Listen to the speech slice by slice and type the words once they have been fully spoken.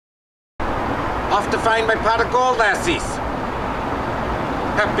Off to find my pot of gold, lassies.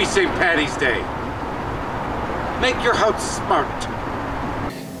 Happy St. Paddy's Day. Make your house smart.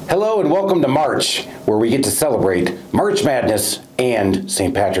 Hello and welcome to March, where we get to celebrate March Madness and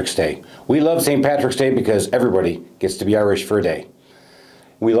St. Patrick's Day. We love St. Patrick's Day because everybody gets to be Irish for a day.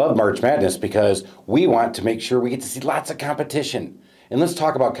 We love March Madness because we want to make sure we get to see lots of competition. And let's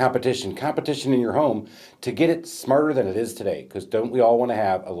talk about competition. Competition in your home to get it smarter than it is today. Because don't we all want to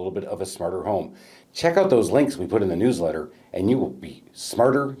have a little bit of a smarter home? Check out those links we put in the newsletter and you will be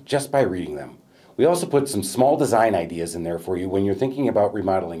smarter just by reading them. We also put some small design ideas in there for you when you're thinking about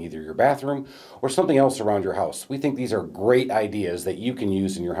remodeling either your bathroom or something else around your house. We think these are great ideas that you can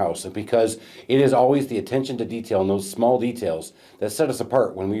use in your house, and because it is always the attention to detail and those small details that set us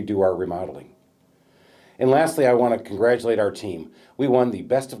apart when we do our remodeling. And lastly, I want to congratulate our team. We won the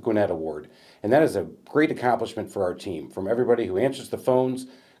Best of Gwinnett Award, and that is a great accomplishment for our team. From everybody who answers the phones,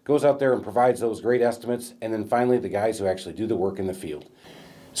 goes out there and provides those great estimates, and then finally the guys who actually do the work in the field.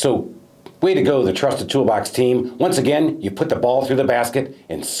 So, way to go, the Trusted Toolbox team. Once again, you put the ball through the basket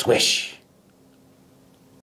and swish.